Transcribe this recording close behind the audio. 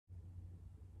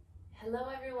Hello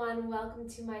everyone, welcome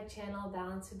to my channel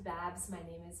Balance with Babz. My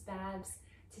name is Babz.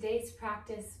 Today's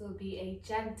practice will be a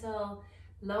gentle,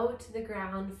 low to the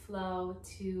ground flow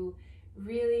to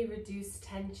really reduce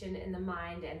tension in the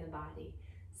mind and the body.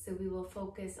 So we will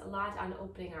focus a lot on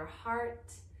opening our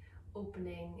heart,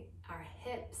 opening our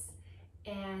hips,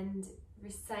 and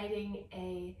reciting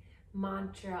a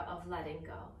mantra of letting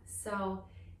go. So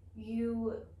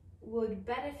you would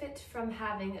benefit from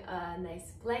having a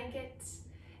nice blanket,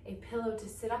 a pillow to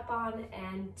sit up on,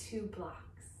 and 2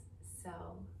 blocks. So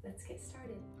let's get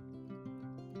started.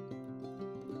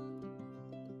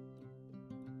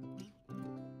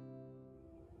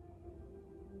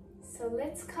 So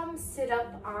let's come sit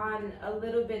up on a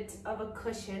little bit of a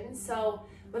cushion. So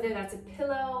whether that's a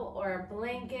pillow or a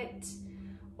blanket,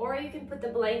 or you can put the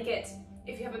blanket,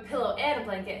 if you have a pillow and a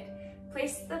blanket,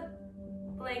 place the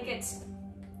blanket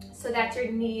so that your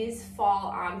knees fall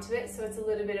onto it, so it's a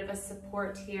little bit of a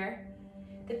support here.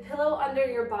 The pillow under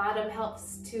your bottom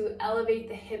helps to elevate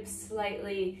the hips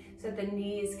slightly so that the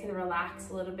knees can relax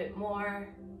a little bit more.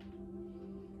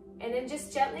 And then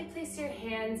just gently place your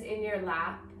hands in your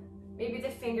lap. Maybe the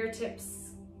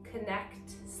fingertips connect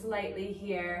slightly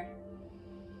here.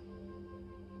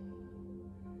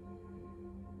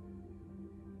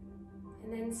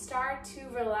 And then start to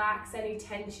relax any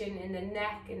tension in the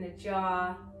neck and the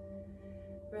jaw.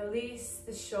 Release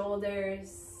the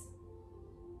shoulders.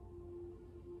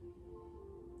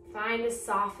 Find a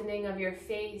softening of your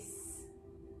face.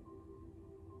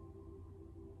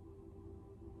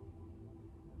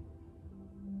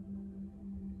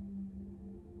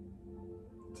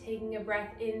 Taking a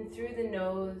breath in through the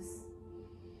nose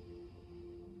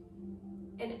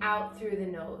and out through the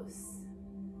nose.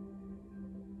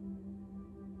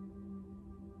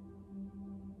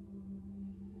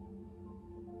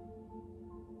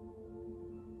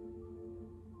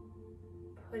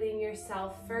 Putting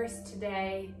yourself first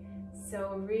today,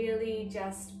 so really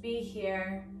just be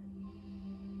here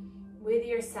with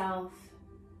yourself,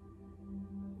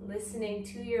 listening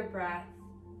to your breath.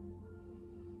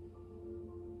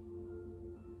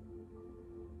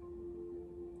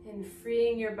 And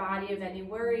freeing your body of any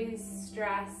worries,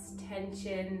 stress,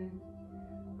 tension,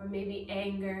 or maybe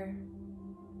anger.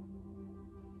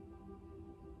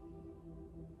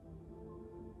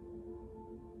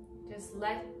 Just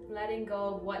letting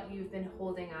go of what you've been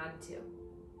holding on to.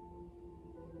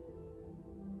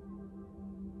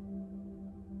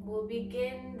 We'll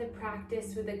begin the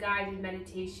practice with a guided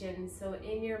meditation. So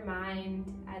in your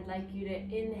mind, I'd like you to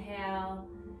inhale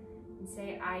and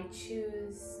say, I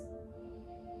choose.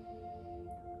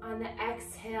 On the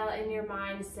exhale in your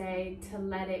mind, say, to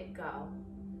let it go.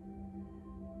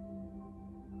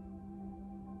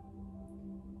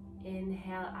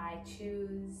 Inhale, I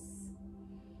choose.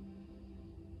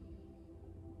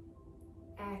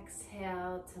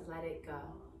 Exhale to let it go.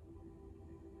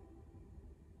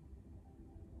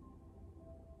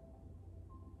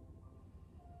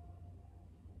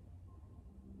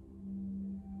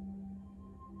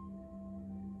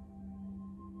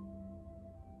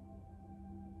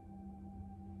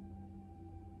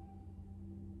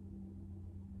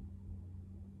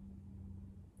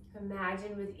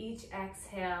 Imagine with each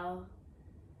exhale,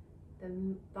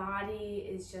 the body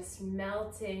is just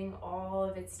melting all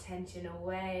of its tension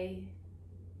away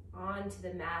onto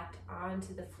the mat,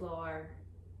 onto the floor.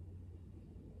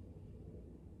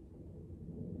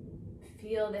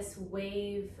 Feel this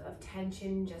wave of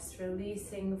tension just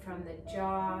releasing from the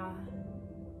jaw.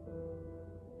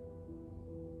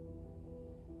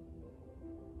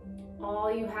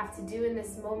 All you have to do in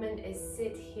this moment is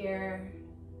sit here,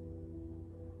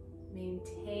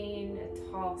 maintain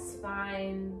a tall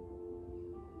spine,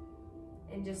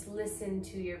 and just listen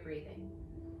to your breathing.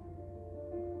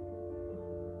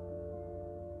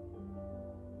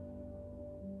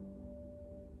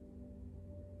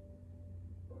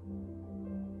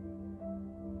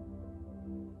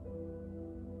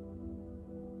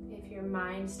 If your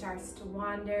mind starts to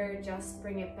wander, just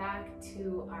bring it back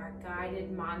to our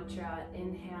guided mantra.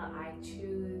 Inhale, I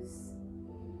choose.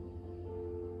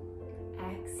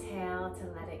 Exhale to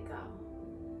let it go.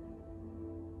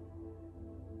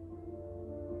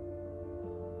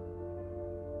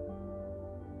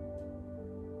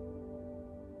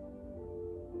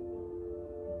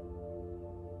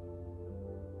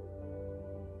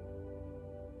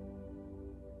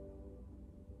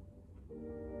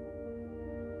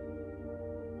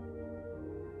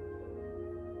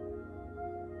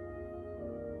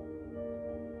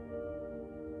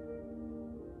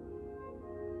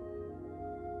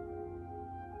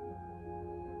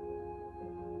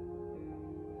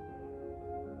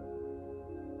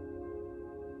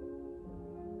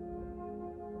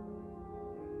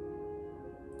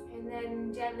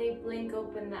 then gently blink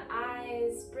open the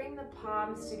eyes, bring the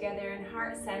palms together in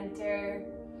heart center.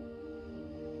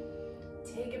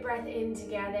 Take a breath in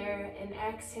together and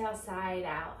exhale, side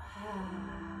out.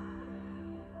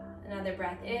 Another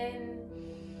breath in.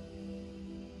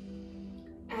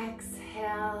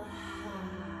 Exhale.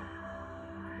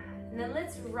 And then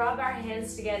let's rub our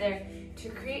hands together to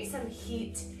create some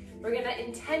heat. We're gonna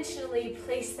intentionally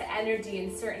place the energy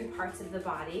in certain parts of the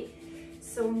body.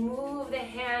 So move the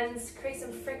hands, create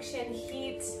some friction,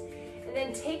 heat, and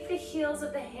then take the heels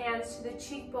of the hands to the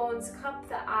cheekbones, cup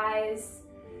the eyes,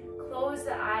 close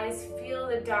the eyes, feel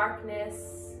the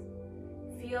darkness,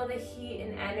 feel the heat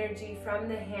and energy from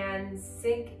the hands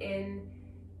sink in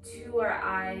to our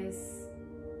eyes.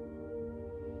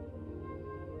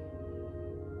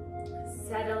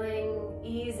 Settling,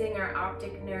 easing our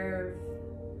optic nerve.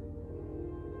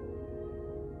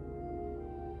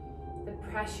 The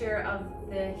pressure of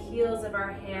the heels of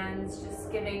our hands,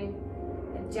 just giving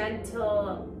a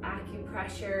gentle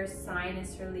acupressure,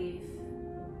 sinus relief.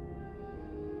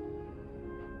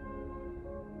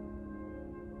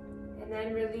 And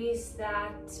then release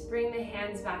that, bring the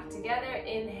hands back together,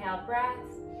 inhale, breath.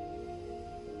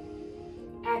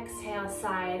 Exhale,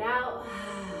 side out.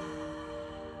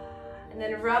 And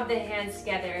then rub the hands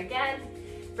together again.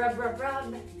 Rub, rub,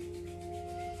 rub.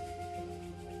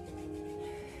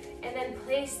 And then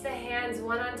place the hands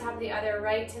one on top of the other,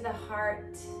 right to the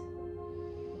heart.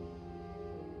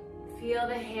 Feel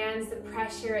the hands, the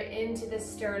pressure into the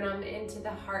sternum, into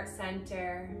the heart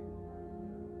center.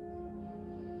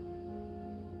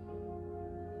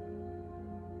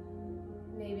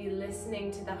 Maybe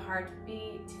listening to the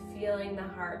heartbeat, feeling the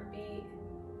heartbeat.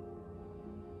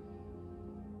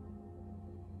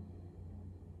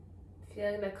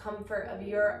 Feeling the comfort of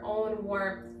your own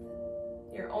warmth,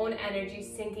 your own energy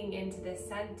sinking into the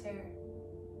center.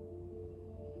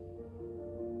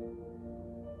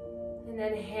 And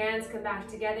then hands come back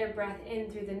together, breath in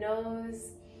through the nose.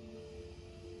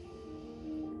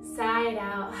 Side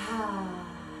out.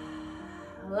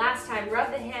 Last time,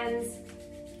 rub the hands.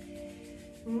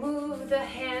 Move the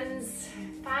hands.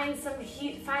 Find some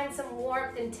heat, find some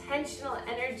warmth, intentional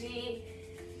energy.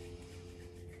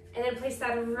 And then place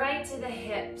that right to the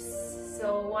hips.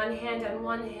 So one hand on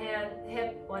one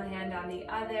hip, one hand on the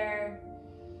other.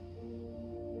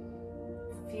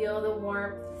 Feel the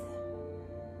warmth.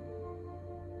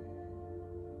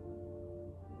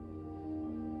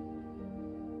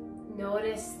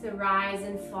 Notice the rise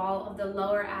and fall of the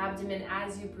lower abdomen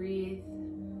as you breathe.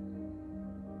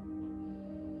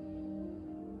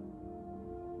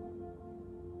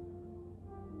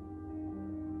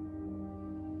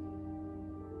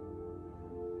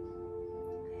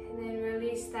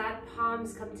 That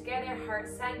palms come together, heart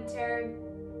center.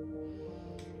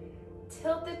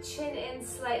 Tilt the chin in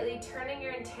slightly, turning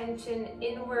your intention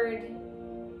inward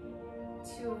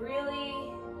to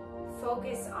really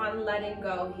focus on letting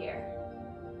go here.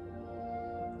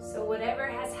 So whatever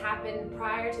has happened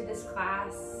prior to this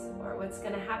class or what's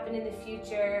going to happen in the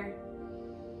future,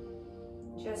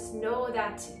 just know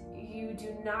that you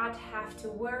do not have to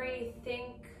worry,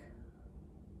 think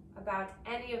about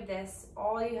any of this.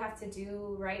 All you have to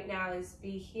do right now is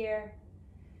be here,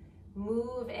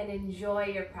 move, and enjoy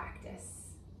your practice.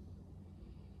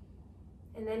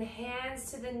 And then hands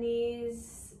to the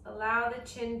knees, allow the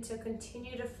chin to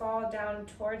continue to fall down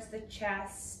towards the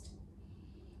chest,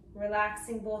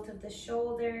 relaxing both of the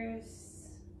shoulders.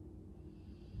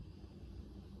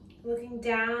 Looking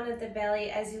down at the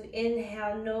belly as you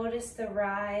inhale, notice the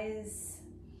rise,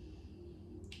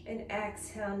 and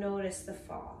exhale, notice the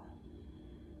fall.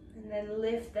 And then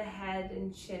lift the head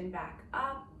and chin back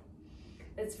up.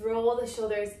 Let's roll the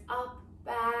shoulders up,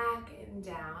 back, and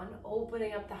down,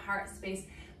 opening up the heart space.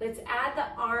 Let's add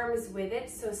the arms with it.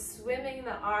 So swimming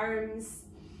the arms,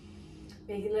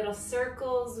 making little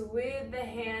circles with the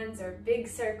hands, or big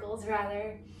circles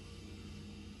rather.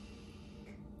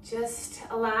 Just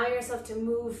allow yourself to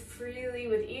move freely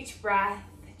with each breath.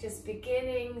 Just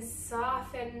beginning,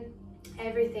 soften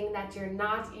everything that you're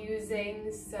not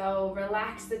using. So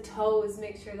relax the toes,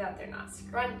 make sure that they're not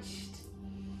scrunched.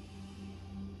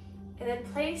 And then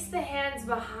place the hands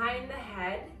behind the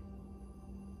head,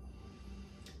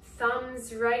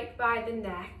 thumbs right by the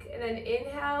neck. And then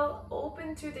inhale,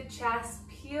 open through the chest,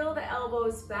 peel the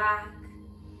elbows back.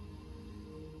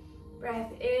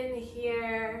 Breath in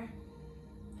here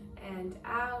and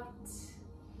out.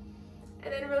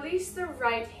 And then release the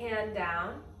right hand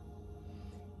down.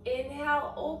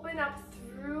 Inhale, open up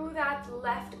through that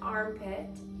left armpit.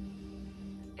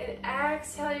 And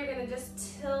exhale, you're gonna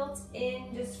just tilt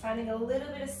in, just finding a little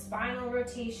bit of spinal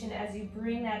rotation as you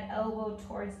bring that elbow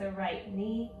towards the right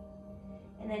knee.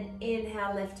 And then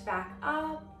inhale, lift back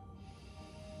up.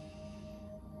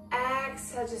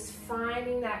 Exhale, just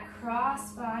finding that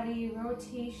cross-body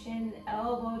rotation,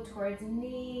 elbow towards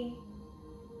knee.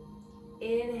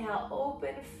 Inhale,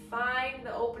 open, find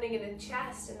the opening in the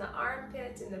chest, in the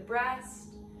armpit, in the breast.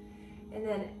 And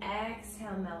then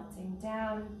exhale, melting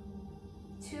down.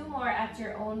 2 more at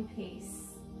your own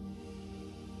pace.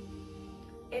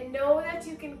 And know that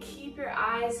you can keep your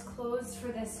eyes closed for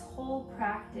this whole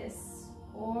practice,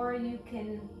 or you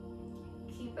can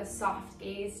keep a soft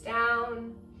gaze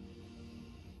down.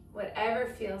 Whatever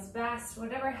feels best,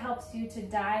 whatever helps you to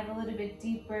dive a little bit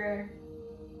deeper,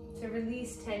 to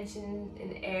release tension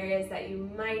in areas that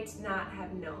you might not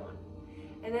have known.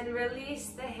 And then release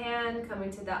the hand,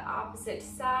 coming to the opposite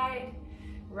side.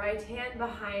 Right hand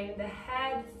behind the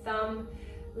head, thumb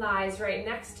lies right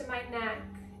next to my neck.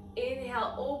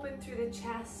 Inhale, open through the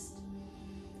chest.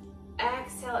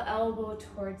 Exhale, elbow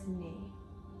towards knee.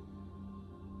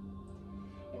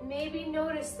 And maybe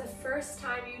notice the first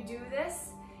time you do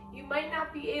this, you might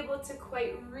not be able to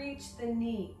quite reach the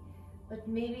knee, but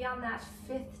maybe on that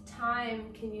 5th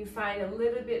time, can you find a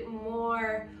little bit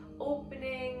more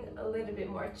opening, a little bit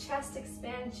more chest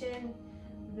expansion,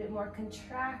 a bit more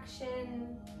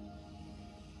contraction.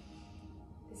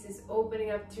 This is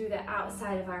opening up through the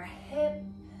outside of our hip,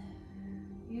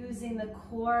 using the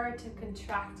core to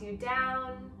contract you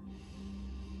down.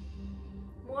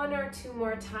 1 or 2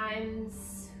 more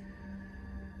times.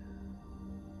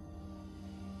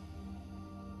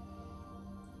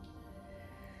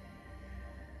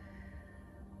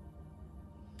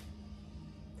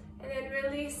 And then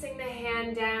releasing the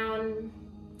hand down,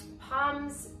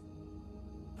 palms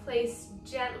placed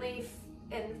gently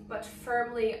but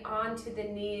firmly onto the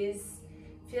knees,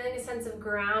 feeling a sense of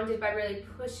grounded by really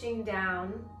pushing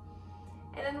down.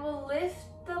 And then we'll lift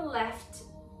the left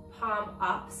palm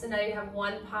up. So now you have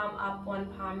 1 palm up, 1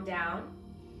 palm down.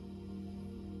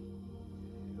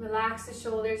 Relax the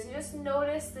shoulders and just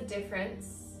notice the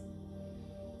difference.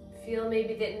 Feel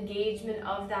maybe the engagement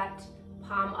of that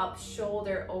palm up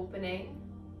shoulder opening.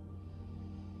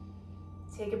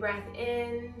 Take a breath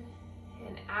in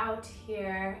and out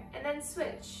here, and then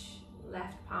switch.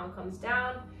 Left palm comes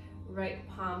down, right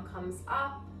palm comes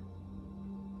up.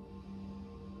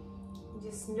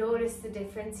 Just notice the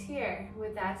difference here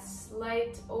with that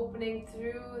slight opening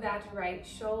through that right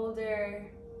shoulder.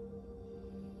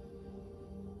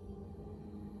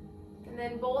 And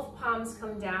then both palms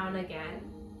come down again.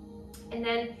 And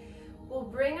then we'll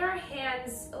bring our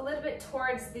hands a little bit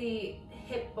towards the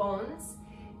hip bones.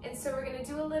 And so we're gonna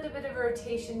do a little bit of a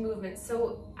rotation movement.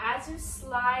 So as you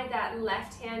slide that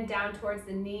left hand down towards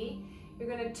the knee, you're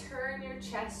gonna turn your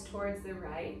chest towards the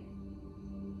right.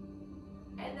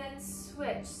 And then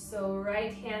switch. So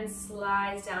right hand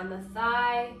slides down the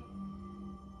thigh.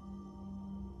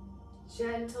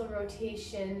 Gentle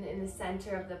rotation in the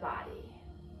center of the body.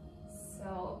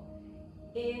 So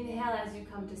inhale as you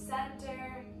come to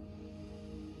center.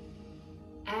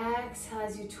 Exhale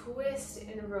as you twist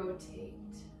and rotate.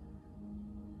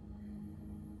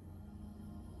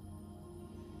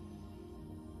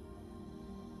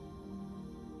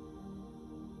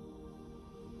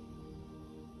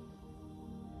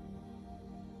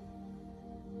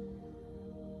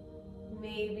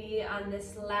 Maybe on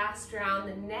this last round,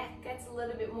 the neck gets a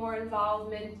little bit more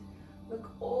involvement. Look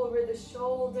over the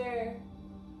shoulder.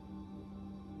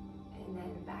 And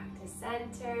then back to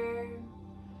center.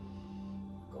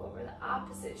 Go over the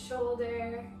opposite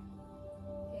shoulder.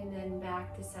 And then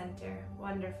back to center.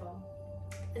 Wonderful.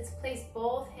 Let's place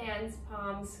both hands,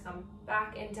 palms, come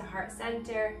back into heart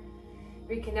center.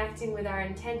 Reconnecting with our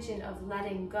intention of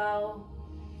letting go.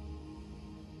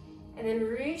 And then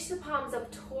reach the palms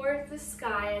up towards the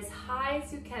sky as high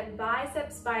as you can,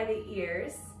 biceps by the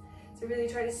ears. So really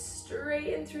try to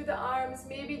straighten through the arms,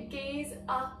 maybe gaze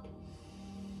up.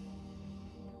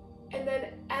 And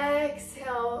then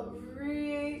exhale,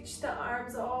 reach the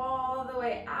arms all the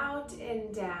way out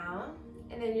and down.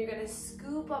 And then you're gonna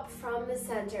scoop up from the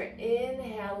center.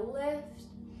 Inhale, lift.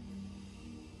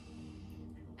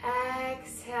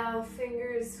 Exhale,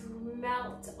 fingers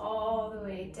melt all the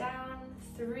way down.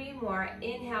 3 more.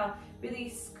 Inhale, really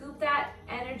scoop that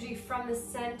energy from the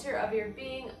center of your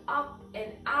being up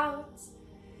and out.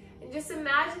 And just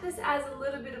imagine this as a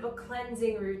little bit of a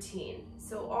cleansing routine.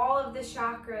 So all of the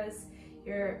chakras,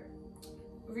 you're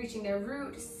reaching their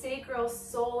root, sacral,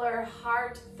 solar,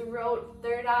 heart, throat,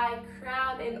 third eye,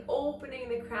 crown, and opening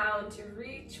the crown to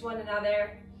reach one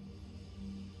another.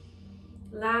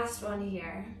 Last one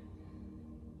here.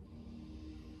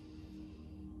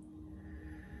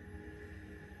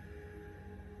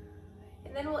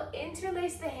 And then we'll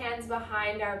interlace the hands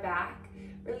behind our back.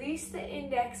 Release the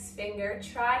index finger.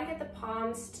 Try to get the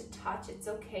palms to touch. It's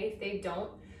okay if they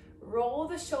don't. Roll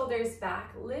the shoulders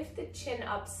back. Lift the chin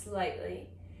up slightly.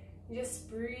 Just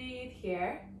breathe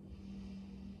here.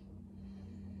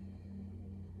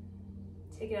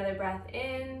 Take another breath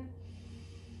in.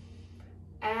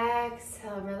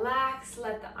 Exhale, relax,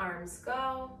 let the arms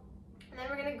go. And then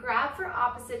we're gonna grab for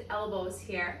opposite elbows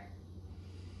here.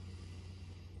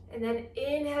 And then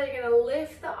inhale, you're gonna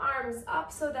lift the arms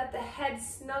up so that the head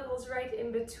snuggles right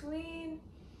in between.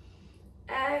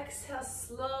 Exhale,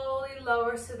 slowly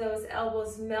lower so those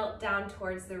elbows melt down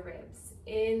towards the ribs.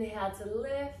 Inhale to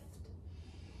lift.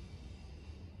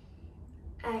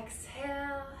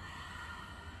 Exhale.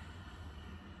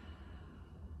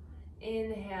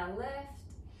 Inhale, lift.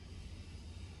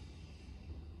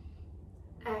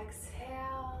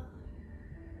 Exhale.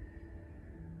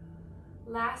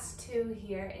 Last two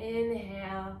here.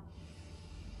 Inhale.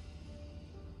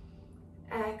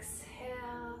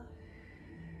 Exhale.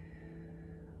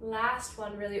 Last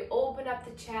one, really open up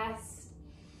the chest.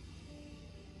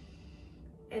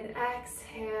 And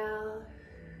exhale.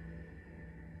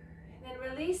 And then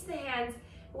release the hands.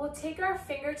 We'll take our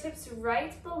fingertips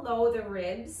right below the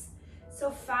ribs.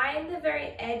 So find the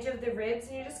very edge of the ribs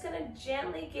and you're just gonna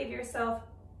gently give yourself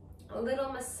a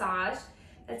little massage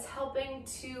that's helping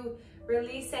to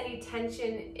release any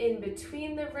tension in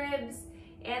between the ribs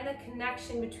and the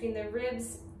connection between the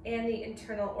ribs and the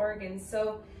internal organs.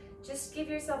 So just give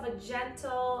yourself a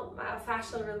gentle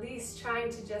fascial release,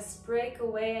 trying to just break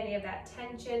away any of that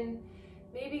tension.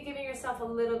 Maybe giving yourself a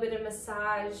little bit of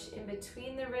massage in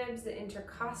between the ribs, the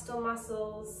intercostal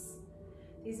muscles.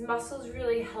 These muscles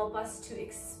really help us to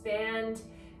expand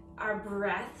our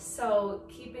breath, so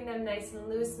keeping them nice and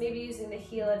loose, maybe using the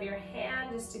heel of your hand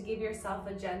just to give yourself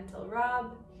a gentle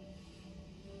rub.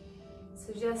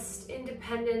 So just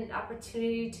independent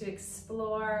opportunity to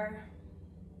explore.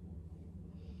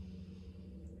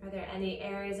 Are there any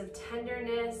areas of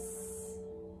tenderness?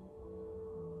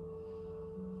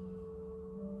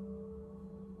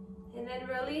 And then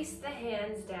release the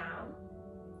hands down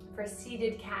for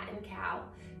seated cat and cow.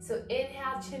 So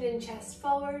inhale, chin and chest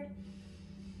forward.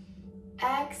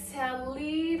 Exhale,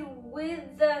 lead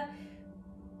with the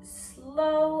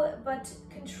slow but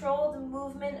controlled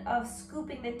movement of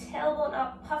scooping the tailbone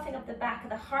up, puffing up the back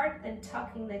of the heart, then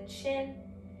tucking the chin.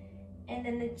 And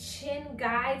then the chin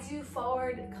guides you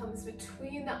forward, it comes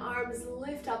between the arms,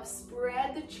 lift up,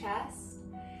 spread the chest.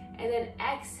 And then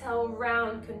exhale,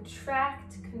 round,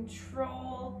 contract,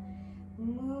 control,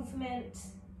 movement.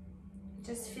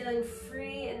 Just feeling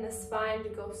free in the spine to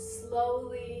go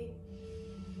slowly.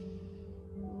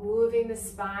 Moving the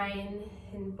spine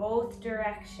in both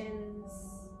directions.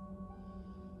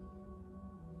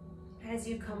 As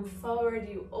you come forward,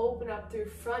 you open up through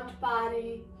front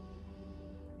body.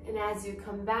 And as you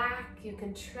come back, you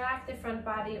contract the front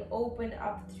body, open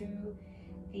up through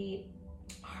the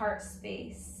heart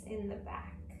space in the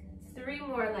back. 3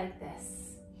 more like this.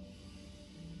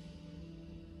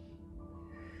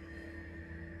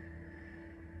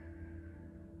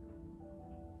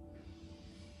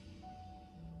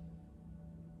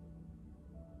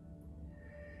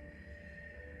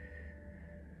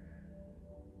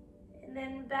 And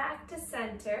then back to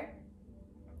center.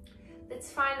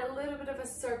 Let's find a little bit of a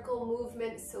circle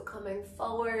movement. So coming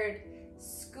forward,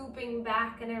 scooping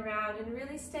back and around, and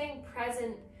really staying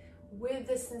present with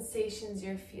the sensations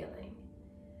you're feeling.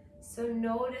 So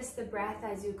notice the breath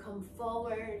as you come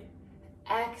forward.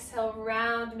 Exhale,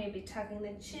 round, maybe tucking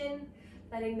the chin,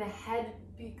 letting the head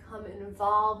become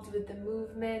involved with the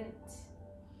movement.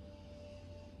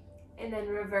 And then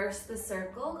reverse the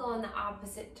circle, go in the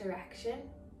opposite direction.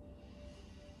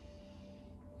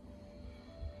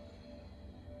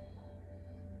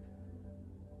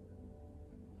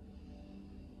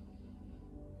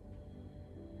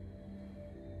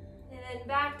 And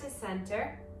back to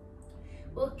center.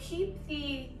 We'll keep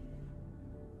the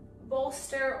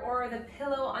bolster or the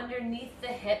pillow underneath the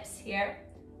hips here.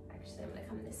 Actually, I'm gonna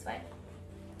come this way.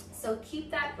 So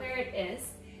keep that where it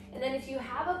is. And then if you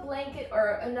have a blanket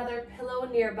or another pillow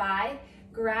nearby,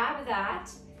 grab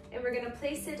that and we're gonna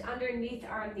place it underneath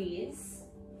our knees.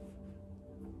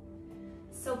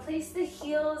 So place the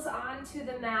heels onto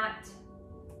the mat,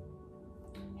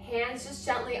 hands just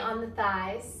gently on the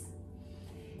thighs.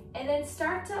 And then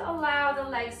start to allow the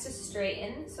legs to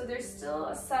straighten. So there's still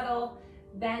a subtle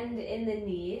bend in the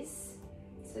knees.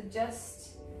 So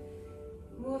just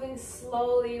moving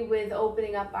slowly with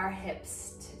opening up our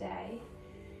hips today.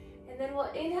 And then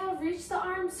we'll inhale, reach the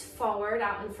arms forward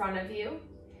out in front of you.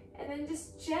 And then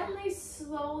just gently,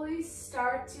 slowly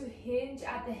start to hinge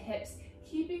at the hips,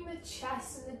 keeping the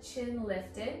chest and the chin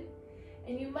lifted.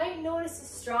 And you might notice a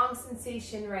strong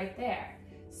sensation right there.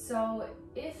 So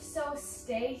if so,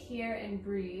 stay here and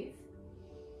breathe.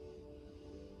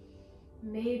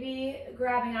 Maybe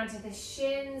grabbing onto the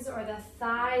shins or the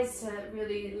thighs to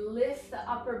really lift the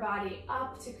upper body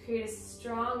up to create a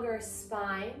stronger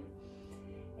spine.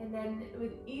 And then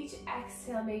with each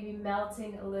exhale, maybe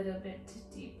melting a little bit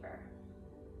deeper.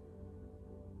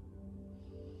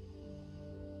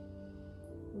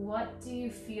 What do you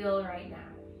feel right now?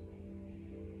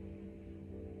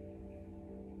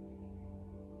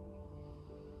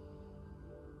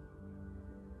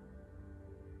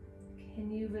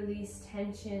 Can you release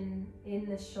tension in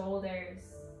the shoulders?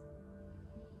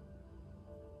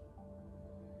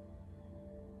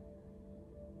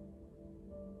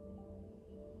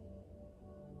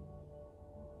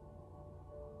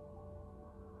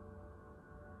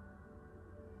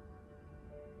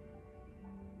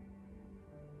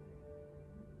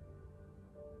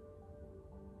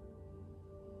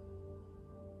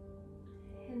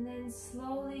 And then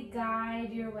slowly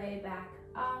guide your way back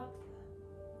up.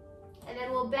 And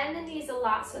then we'll bend the knees a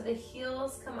lot so the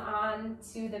heels come on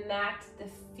to the mat, the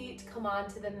feet come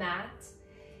onto the mat.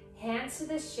 Hands to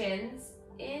the shins.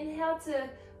 Inhale to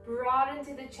broaden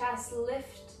to the chest,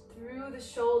 lift through the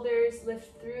shoulders,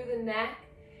 lift through the neck.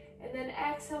 And then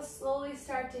exhale, slowly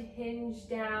start to hinge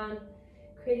down,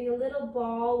 creating a little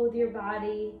ball with your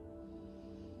body.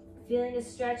 Feeling a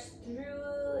stretch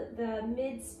through the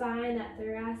mid-spine, that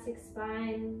thoracic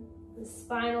spine, the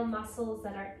spinal muscles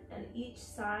that are on each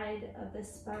side of the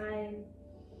spine.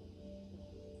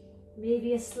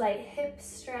 Maybe a slight hip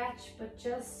stretch, but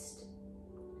just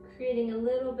creating a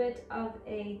little bit of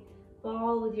a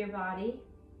ball with your body.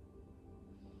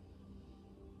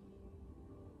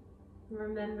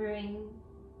 Remembering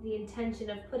the intention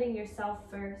of putting yourself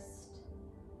first,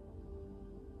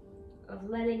 of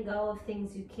letting go of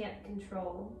things you can't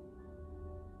control,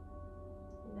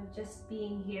 and of just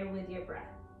being here with your breath.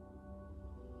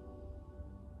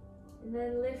 And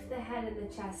then lift the head and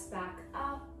the chest back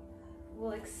up.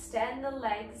 We'll extend the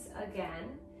legs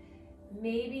again,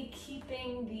 maybe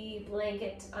keeping the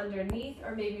blanket underneath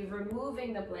or maybe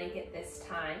removing the blanket this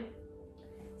time.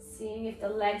 Seeing if the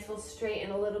legs will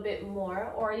straighten a little bit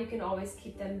more, or you can always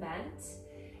keep them bent.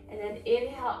 And then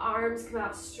inhale, arms come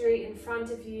out straight in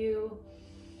front of you.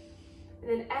 And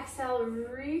then exhale,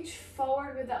 reach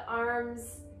forward with the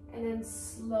arms and then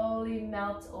slowly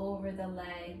melt over the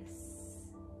legs.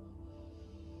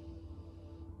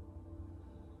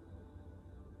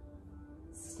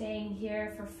 Staying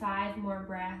here for 5 more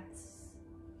breaths.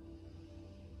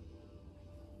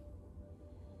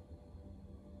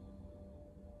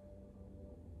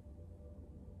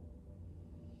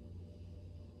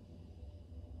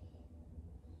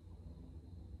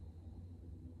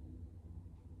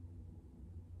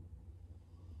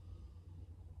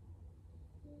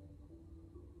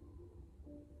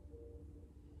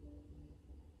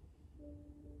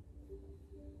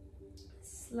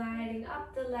 Sliding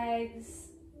up the legs.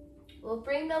 We'll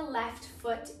bring the left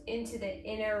foot into the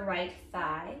inner right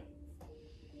thigh.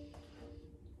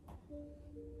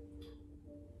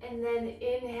 And then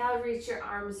inhale, reach your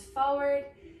arms forward.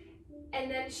 And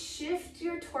then shift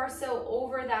your torso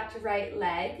over that right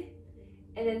leg.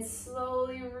 And then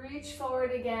slowly reach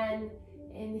forward again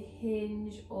and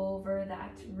hinge over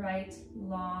that right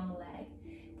long leg.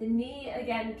 The knee,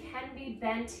 again, can be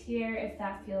bent here if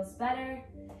that feels better.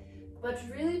 But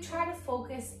really try to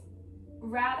focus,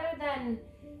 rather than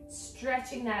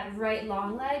stretching that right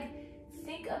long leg,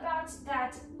 think about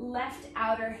that left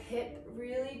outer hip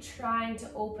really trying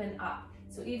to open up.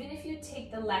 So even if you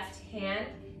take the left hand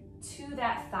to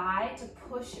that thigh to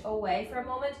push away for a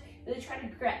moment, really try to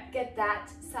get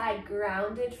that side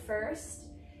grounded first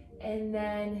and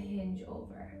then hinge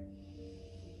over.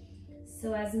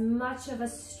 So as much of a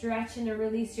stretch and a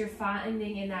release you're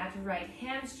finding in that right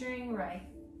hamstring, right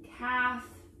calf,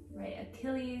 right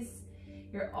Achilles,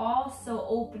 you're also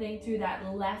opening through that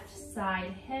left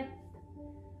side hip.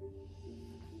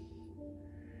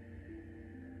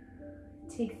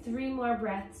 Take 3 more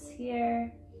breaths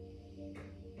here.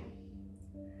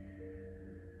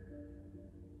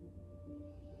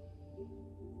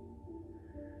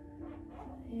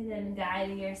 And then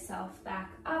guiding yourself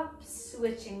back up,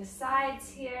 switching sides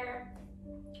here.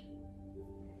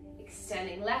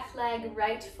 Extending left leg,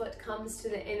 right foot comes to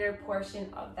the inner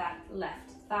portion of that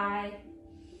left thigh.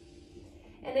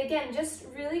 And again, just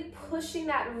really pushing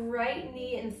that right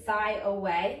knee and thigh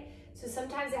away. So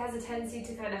sometimes it has a tendency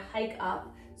to kind of hike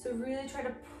up. So really try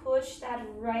to push that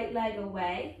right leg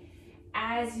away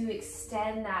as you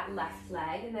extend that left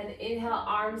leg. And then inhale,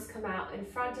 arms come out in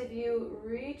front of you,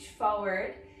 reach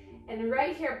forward. And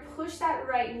right here, push that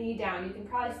right knee down. You can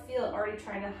probably feel it already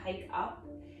trying to hike up.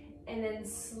 And then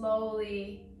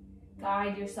slowly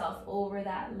guide yourself over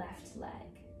that left leg.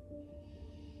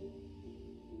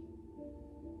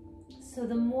 So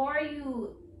the more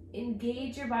you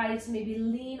engage your body to maybe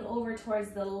lean over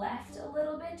towards the left a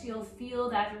little bit, you'll feel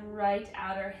that right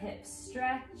outer hip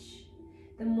stretch.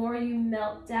 The more you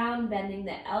melt down, bending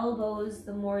the elbows,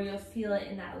 the more you'll feel it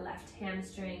in that left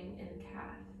hamstring and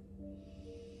calf.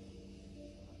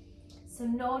 So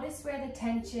notice where the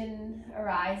tension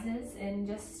arises and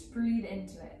just breathe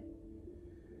into it.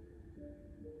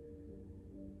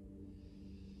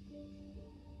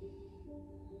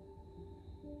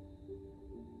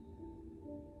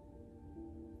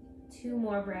 Two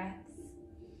more breaths.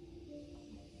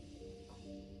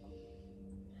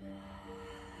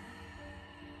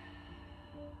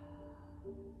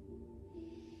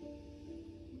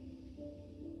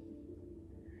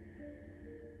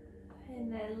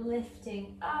 And then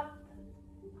lifting up,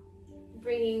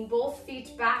 bringing both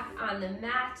feet back on the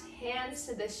mat, hands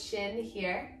to the shin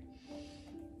here,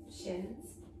 shins.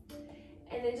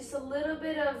 And then just a little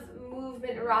bit of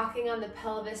movement rocking on the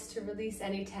pelvis to release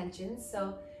any tension.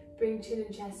 So bring chin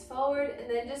and chest forward, and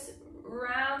then just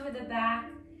round to the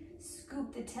back,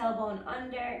 scoop the tailbone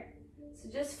under. So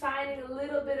just finding a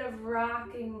little bit of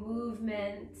rocking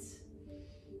movement.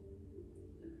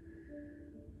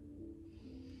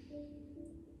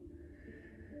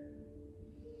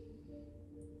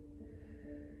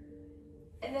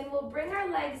 And then we'll bring our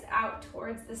legs out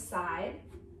towards the side,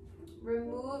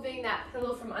 removing that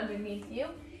pillow from underneath you,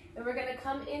 and we're gonna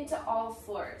come into all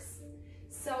fours.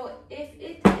 So if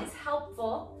it is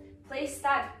helpful, place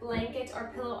that blanket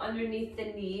or pillow underneath the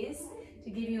knees to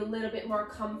give you a little bit more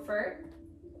comfort.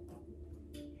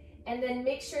 And then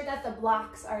make sure that the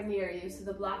blocks are near you, so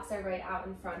the blocks are right out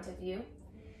in front of you.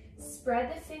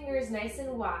 Spread the fingers nice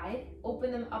and wide,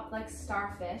 open them up like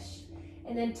starfish,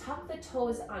 and then tuck the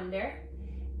toes under.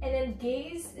 And then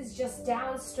gaze is just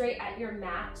down straight at your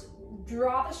mat.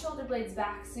 Draw the shoulder blades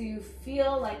back so you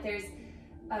feel like there's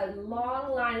a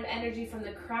long line of energy from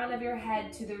the crown of your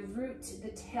head to the root, the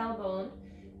tailbone.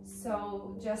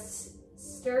 So just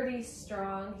sturdy,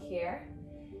 strong here.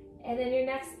 And then your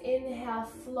next inhale,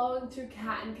 flowing through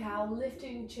cat and cow,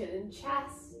 lifting chin and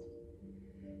chest.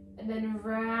 And then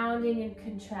rounding and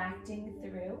contracting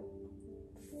through.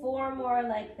 4 more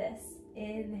like this.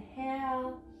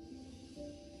 Inhale.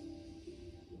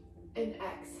 And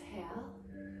exhale.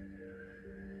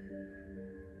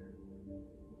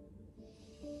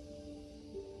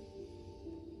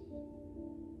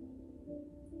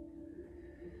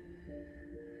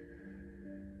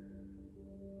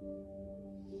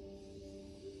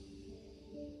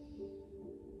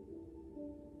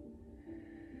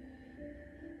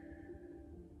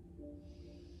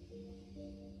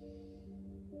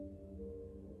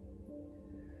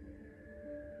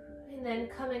 And then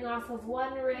coming off of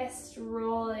one wrist,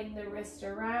 rolling the wrist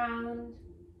around,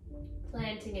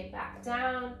 planting it back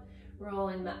down,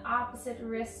 rolling the opposite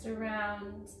wrist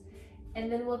around.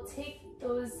 And then we'll take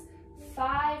those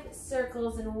 5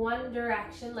 circles in one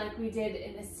direction like we did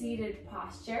in a seated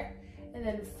posture, and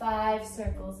then 5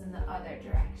 circles in the other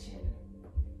direction.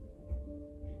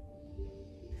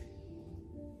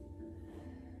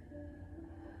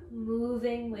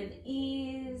 Moving with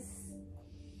ease.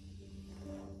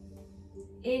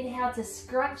 Inhale to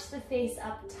scrunch the face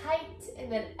up tight,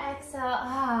 and then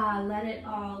exhale, let it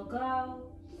all go.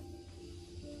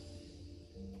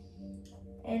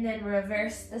 And then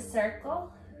reverse the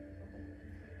circle.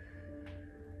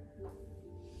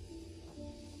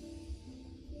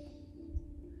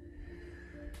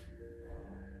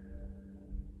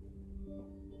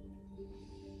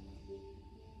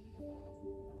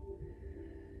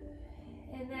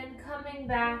 And then coming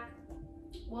back,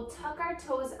 we'll tuck our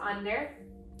toes under.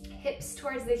 Hips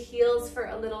towards the heels for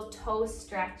a little toe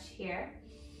stretch here.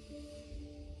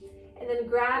 And then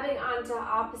grabbing onto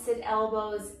opposite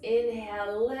elbows,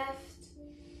 inhale, lift.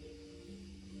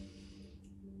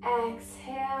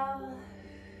 Exhale,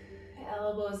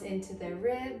 elbows into the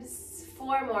ribs.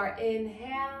 4 more,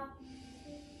 inhale.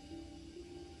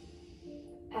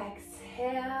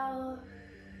 Exhale.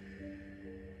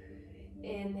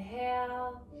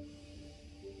 Inhale.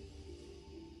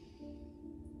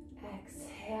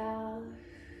 Exhale.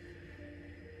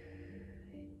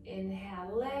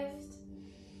 Inhale, lift.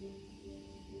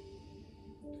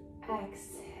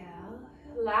 Exhale.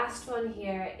 Last last one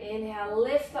here. Inhale,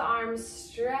 lift the arms,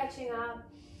 stretching up.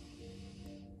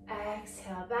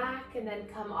 Exhale back and then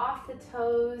come off the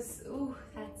toes. Ooh,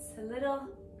 that's a little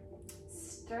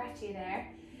stretchy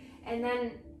there. And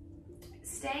then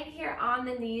staying here on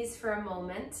the knees for a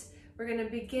moment. We're gonna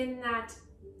begin that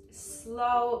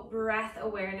slow breath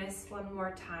awareness one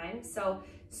more time. So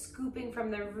scooping from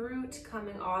the root,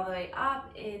 coming all the way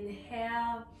up.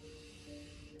 Inhale,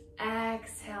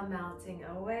 exhale, melting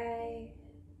away.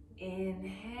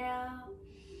 Inhale,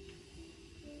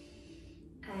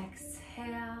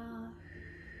 exhale.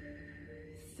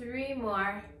 3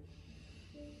 more.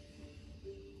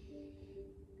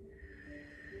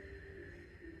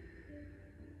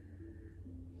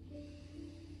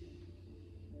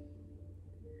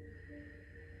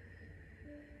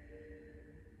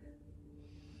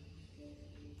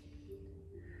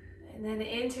 And then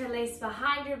interlace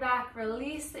behind your back,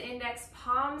 release the index,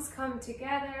 palms come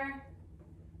together.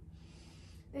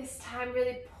 This time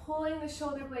really pulling the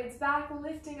shoulder blades back,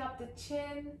 lifting up the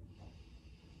chin.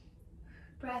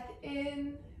 Breath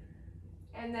in,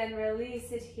 and then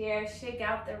release it here. Shake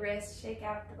out the wrist, shake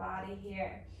out the body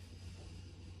here.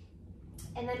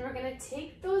 And then we're gonna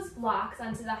take those blocks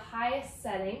onto the highest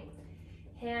setting.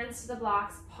 Hands to the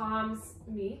blocks, palms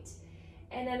meet.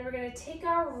 And then we're gonna take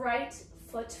our right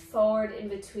foot forward in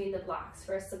between the blocks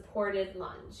for a supported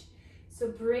lunge. So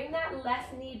bring that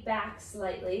left knee back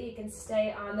slightly. You can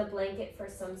stay on the blanket for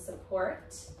some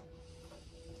support.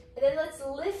 And then let's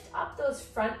lift up those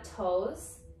front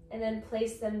toes and then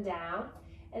place them down.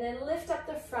 And then lift up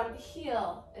the front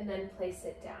heel and then place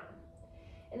it down.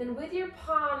 And then with your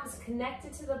palms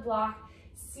connected to the block,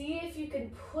 see if you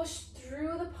can push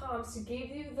through the palms to give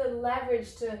you the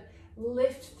leverage to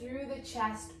lift through the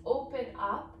chest, open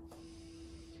up.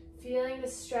 Feeling the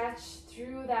stretch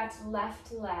through that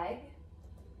left leg.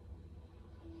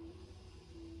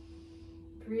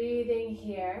 Breathing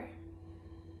here.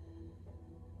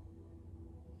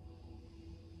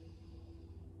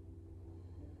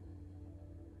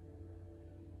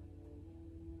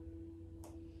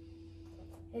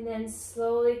 And then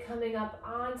slowly coming up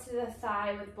onto the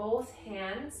thigh with both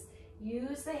hands.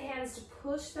 Use the hands to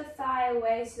push the thigh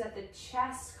away so that the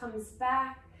chest comes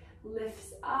back,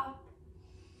 lifts up.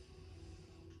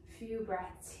 Few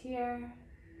breaths here.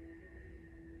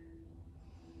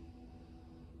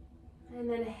 And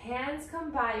then hands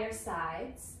come by your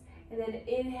sides. And then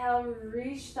inhale,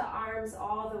 reach the arms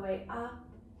all the way up.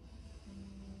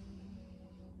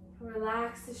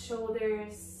 Relax the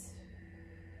shoulders.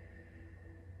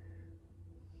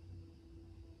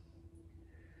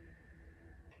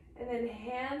 And then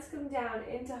hands come down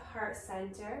into heart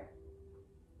center.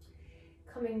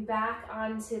 Coming back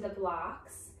onto the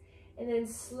blocks. And then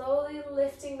slowly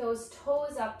lifting those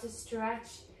toes up to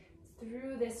stretch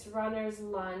through this runner's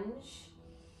lunge.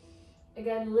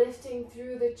 Again, lifting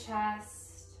through the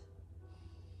chest.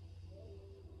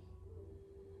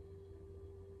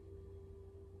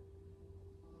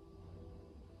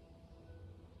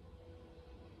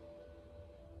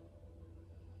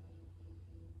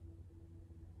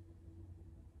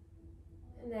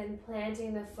 And then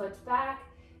planting the foot back.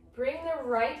 Bring the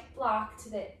right block to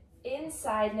the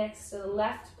inside next to the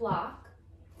left block.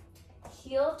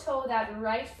 Heel toe that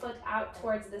right foot out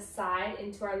towards the side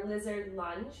into our lizard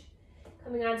lunge.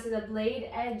 Coming onto the blade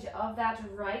edge of that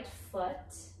right foot.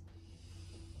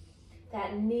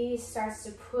 That knee starts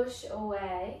to push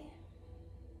away.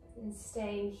 And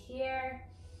staying here.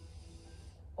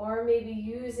 Or maybe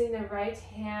using the right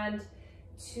hand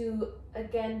to,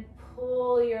 again,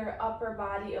 pull your upper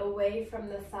body away from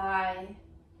the thigh.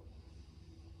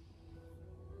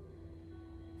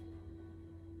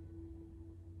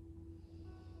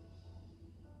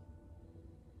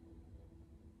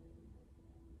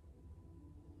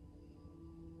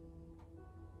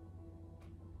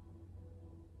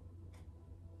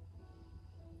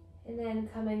 And then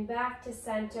coming back to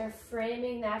center,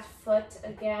 framing that foot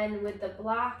again with the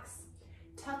blocks,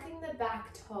 tucking the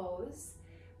back toes.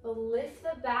 We'll lift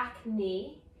the back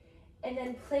knee and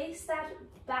then place that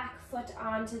back foot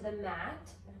onto the mat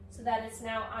so that it's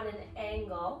now on an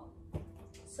angle.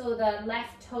 So the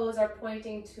left toes are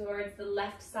pointing towards the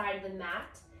left side of the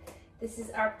mat. This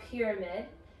is our pyramid.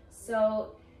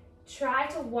 So try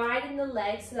to widen the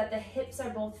legs so that the hips are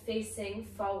both facing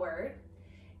forward.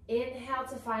 Inhale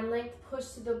to find length, push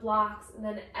to the blocks, and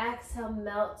then exhale,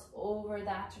 melt over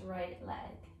that right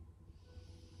leg.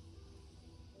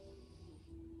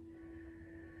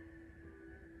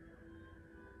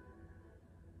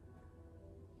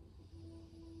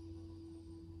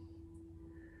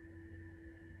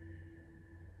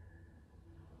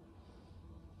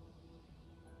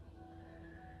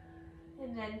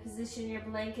 And then position your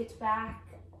blanket back.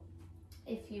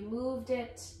 If you moved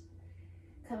it,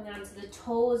 coming onto the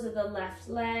toes of the left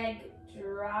leg,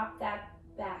 drop that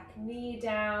back knee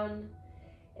down.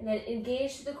 And then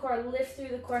engage through the core, lift through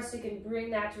the core so you can bring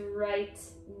that right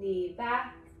knee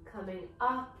back. Coming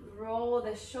up, roll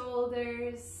the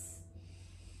shoulders.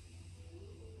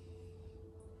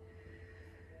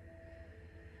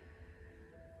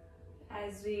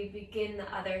 As we begin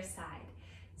the other side.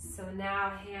 So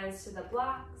now hands to the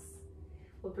blocks.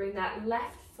 We'll bring that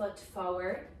left foot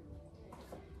forward.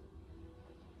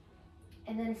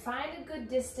 And then find a good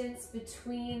distance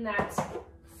between that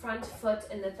front foot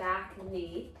and the back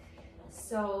knee.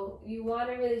 So you want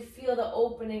to really feel the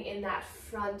opening in that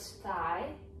front thigh.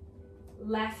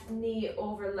 Left knee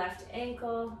over left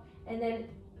ankle. And then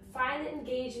find the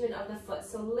engagement of the foot.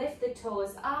 So lift the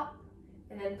toes up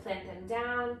and then plant them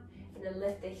down. And then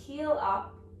lift the heel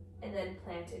up and then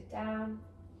plant it down.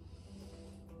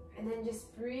 And then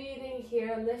just breathing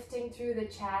here, lifting through the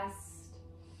chest.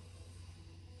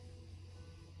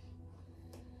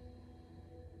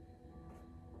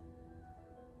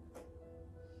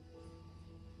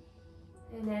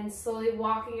 And then slowly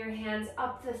walking your hands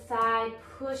up the thigh,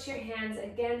 push your hands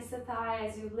against the thigh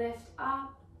as you lift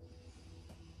up.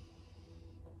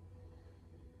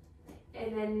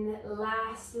 And then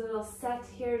last little set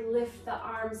here, lift the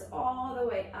arms all the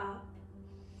way up.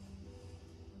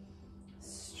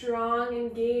 Strong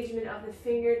engagement of the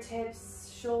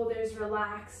fingertips, shoulders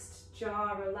relaxed,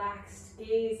 jaw relaxed,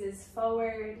 gaze is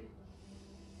forward.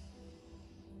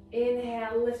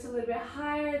 Inhale, lift a little bit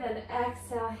higher, then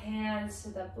exhale, hands to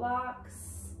the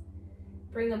blocks.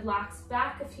 Bring the blocks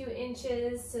back a few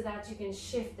inches so that you can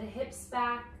shift the hips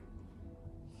back.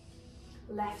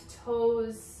 Left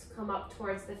toes come up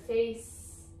towards the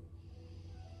face.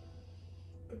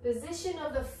 The position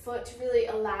of the foot really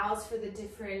allows for the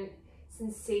different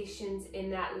sensations in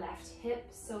that left hip.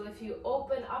 So if you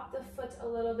open up the foot a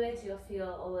little bit, you'll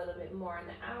feel a little bit more on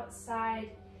the outside.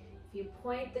 If you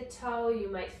point the toe, you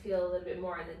might feel a little bit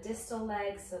more on the distal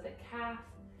leg, so the calf.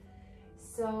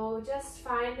 So just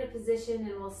find a position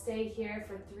and we'll stay here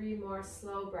for 3 more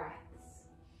slow breaths.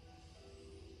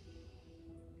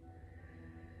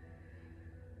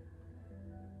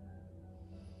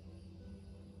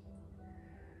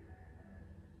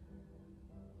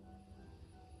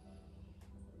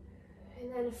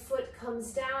 And then foot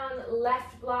comes down,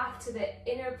 left block to the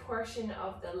inner portion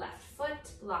of the left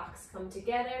foot. Blocks come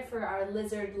together for our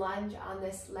lizard lunge on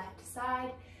this left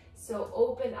side. So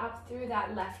open up through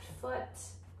that left foot.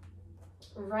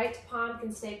 Right palm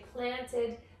can stay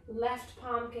planted. Left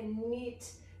palm can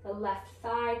meet the left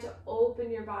thigh to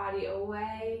open your body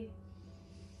away.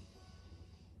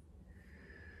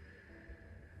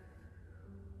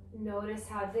 Notice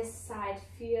how this side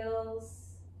feels.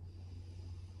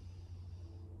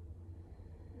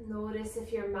 Notice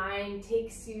if your mind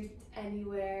takes you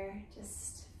anywhere.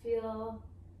 Just feel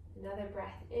another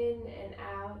breath in and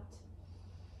out.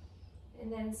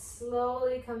 And then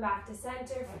slowly come back to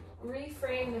center.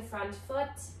 Reframe the front foot,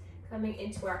 coming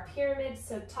into our pyramid.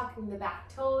 So tucking the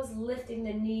back toes, lifting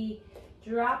the knee,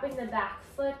 dropping the back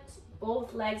foot.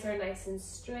 Both legs are nice and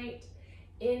straight.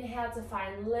 Inhale to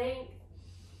find length.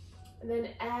 And then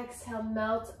exhale,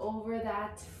 melt over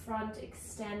that front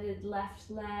extended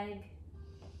left leg.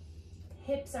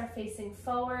 Hips are facing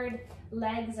forward,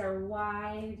 legs are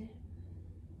wide.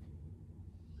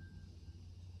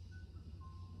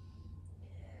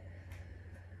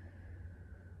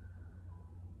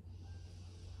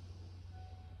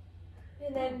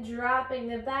 And then dropping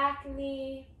the back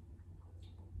knee,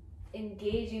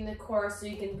 engaging the core so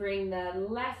you can bring the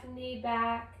left knee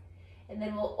back. And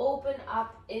then we'll open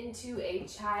up into a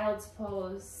child's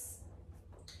pose.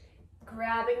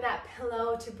 Grabbing that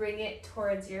pillow to bring it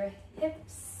towards your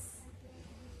hips.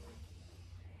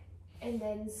 And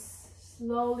then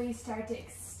slowly start to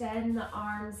extend the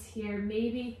arms here.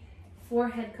 Maybe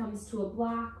forehead comes to a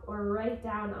block or right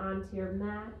down onto your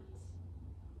mat.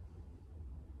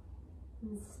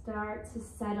 And start to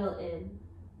settle in.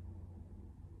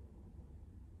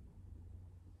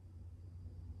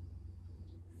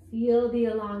 Feel the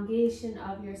elongation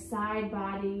of your side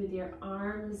body with your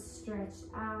arms stretched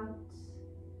out.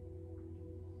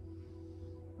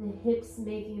 The hips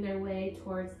making their way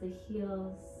towards the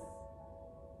heels.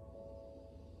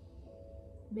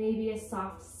 Maybe a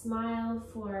soft smile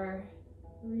for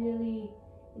really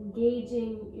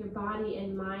engaging your body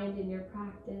and mind in your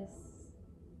practice.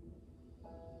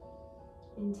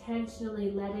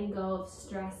 Intentionally letting go of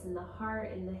stress in the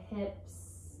heart and the hips.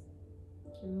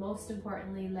 And most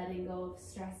importantly, letting go of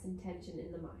stress and tension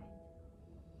in the mind.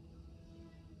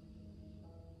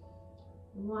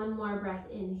 One more breath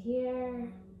in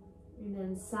here, and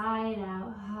then sigh it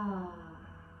out.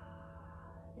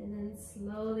 And then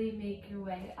slowly make your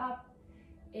way up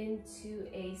into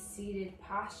a seated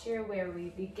posture where we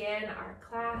begin our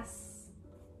class.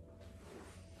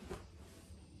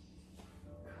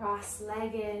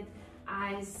 Cross-legged,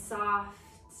 eyes soft,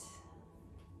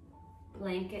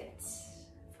 blanket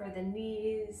for the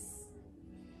knees.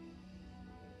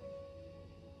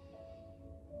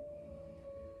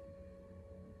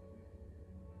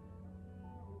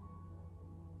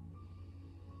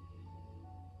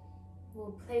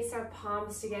 We'll place our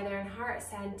palms together in heart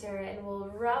center and we'll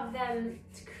rub them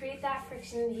to create that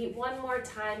friction and heat one more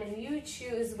time, and you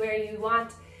choose where you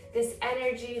want this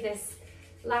energy, this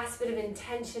last bit of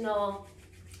intentional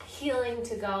healing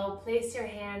to go. Place your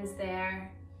hands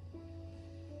there.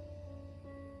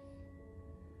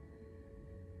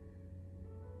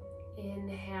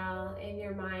 Inhale, in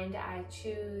your mind, I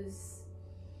choose.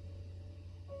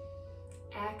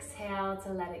 Exhale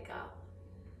to let it go.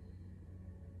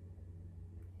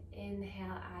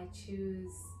 Inhale, I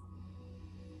choose.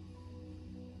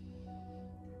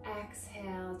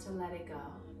 Exhale to let it go.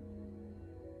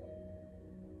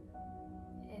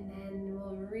 And then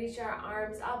we'll reach our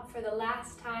arms up for the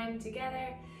last time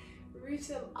together. Reach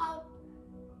them up.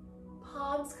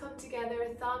 Palms come together,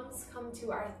 thumbs come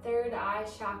to our third eye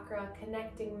chakra,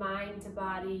 connecting mind to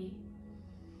body.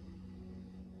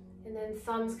 And then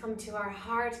thumbs come to our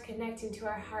heart, connecting to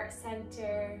our heart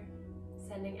center,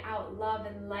 sending out love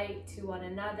and light to one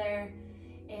another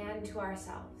and to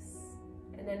ourselves.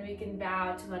 And then we can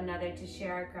bow to one another to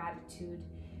share our gratitude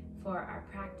for our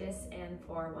practice and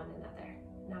for one another.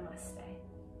 Namaste.